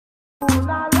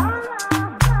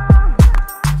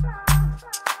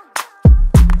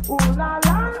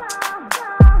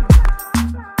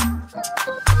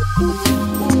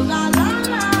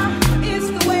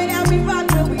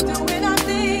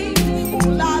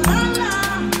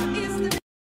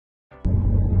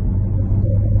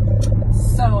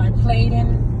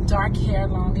hair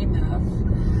long enough.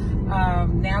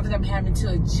 Now that I'm having to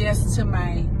adjust to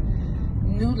my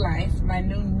new life, my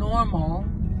new normal,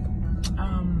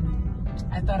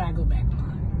 I thought I'd go back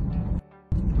blonde.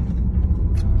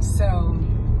 So,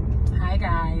 hi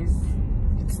guys,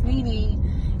 it's NeNe,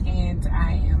 and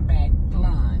I am back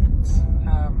blonde.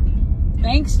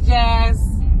 Thanks, Jazz.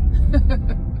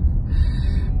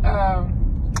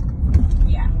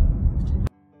 Yeah,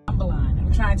 I'm blonde.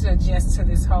 I'm trying to adjust to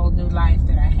this whole new life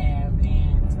that I have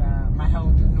and my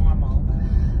whole new normal.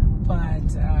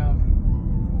 But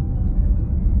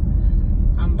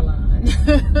I'm blonde.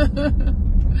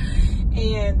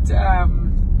 And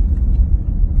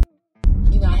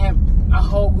you know, I have a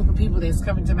whole group of people that's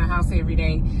coming to my house every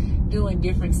day doing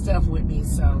different stuff with me,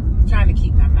 so I'm trying to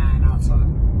keep my mind off of,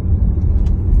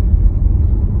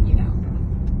 you know,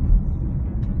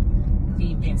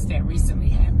 the events that recently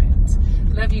happened.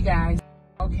 Love you guys.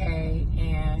 Okay,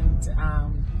 and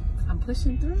I'm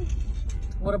pushing through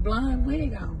with a blonde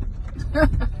wig on.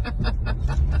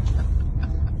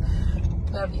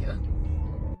 Love you.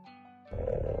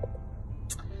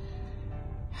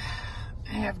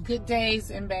 I have good days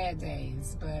and bad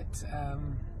days, but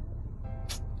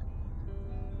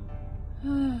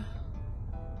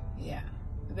yeah,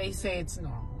 they say it's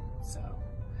normal. So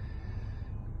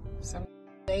some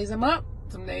days I'm up,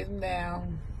 some days I'm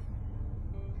down.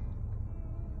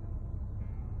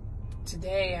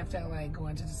 Today I felt like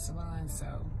going to the salon,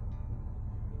 so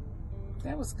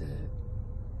that was good.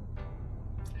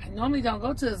 I normally don't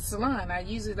go to the salon. I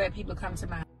usually let people come to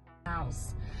my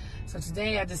house. So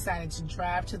today I decided to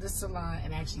drive to the salon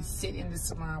and actually sit in the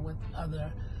salon with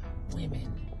other women.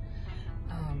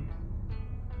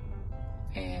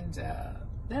 And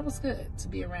that was good, to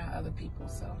be around other people.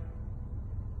 So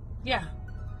yeah,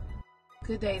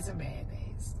 good days and bad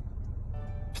days.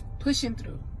 Pushing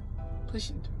through.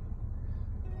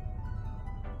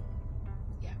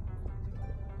 Yeah.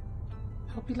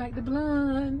 Hope you like the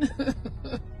blonde.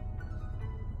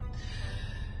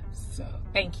 So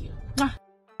thank you.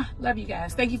 Love you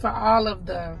guys. Thank you for all of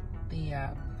the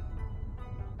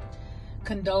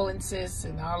condolences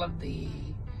and all of the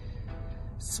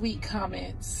sweet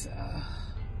comments.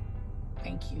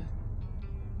 Thank you.